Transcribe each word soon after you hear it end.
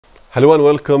Hello and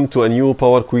welcome to a new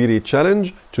Power Query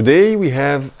challenge. Today we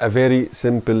have a very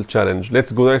simple challenge.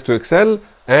 Let's go direct to Excel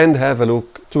and have a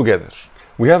look together.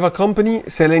 We have a company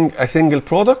selling a single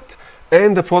product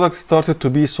and the product started to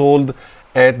be sold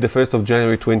at the 1st of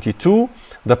January 22.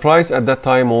 The price at that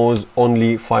time was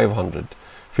only 500.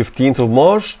 15th of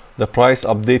March, the price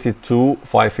updated to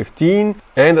 515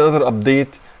 and another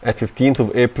update at 15th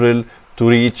of April to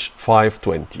reach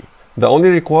 520. The only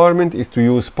requirement is to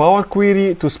use Power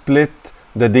Query to split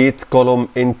the date column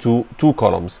into two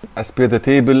columns. As per the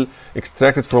table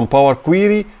extracted from Power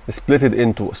Query, split it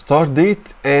into start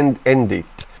date and end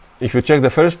date. If you check the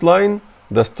first line,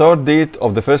 the start date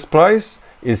of the first price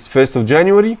is 1st of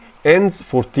January, ends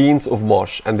 14th of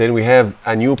March. And then we have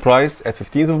a new price at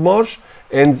 15th of March,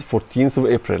 ends 14th of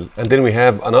April. And then we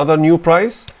have another new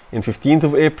price in 15th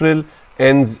of April,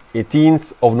 ends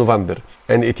 18th of November.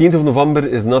 And 18th of November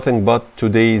is nothing but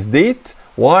today's date.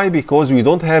 Why? Because we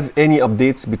don't have any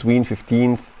updates between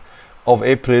 15th of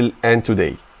April and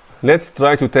today. Let's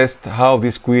try to test how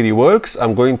this query works.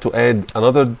 I'm going to add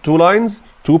another two lines,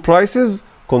 two prices,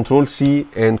 Control C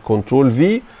and Control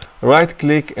V. Right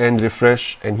click and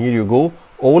refresh, and here you go,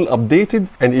 all updated.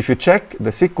 And if you check,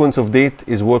 the sequence of date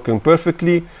is working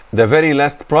perfectly. The very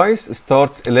last price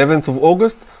starts 11th of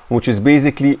August, which is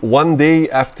basically 1 day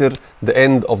after the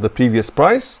end of the previous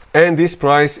price. And this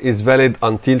price is valid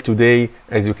until today,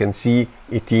 as you can see,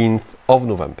 18th of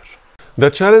November. The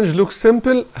challenge looks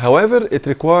simple, however, it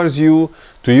requires you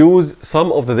to use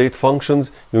some of the date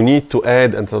functions. You need to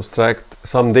add and subtract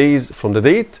some days from the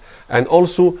date, and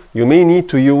also you may need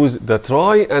to use the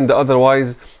try and the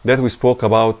otherwise that we spoke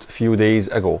about a few days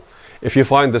ago. If you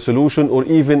find the solution or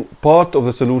even part of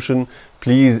the solution,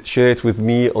 please share it with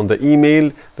me on the email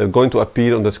that's going to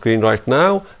appear on the screen right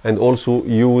now, and also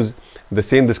use the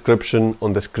same description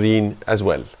on the screen as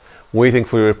well. Waiting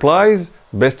for your replies.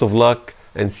 Best of luck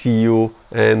and see you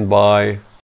and bye.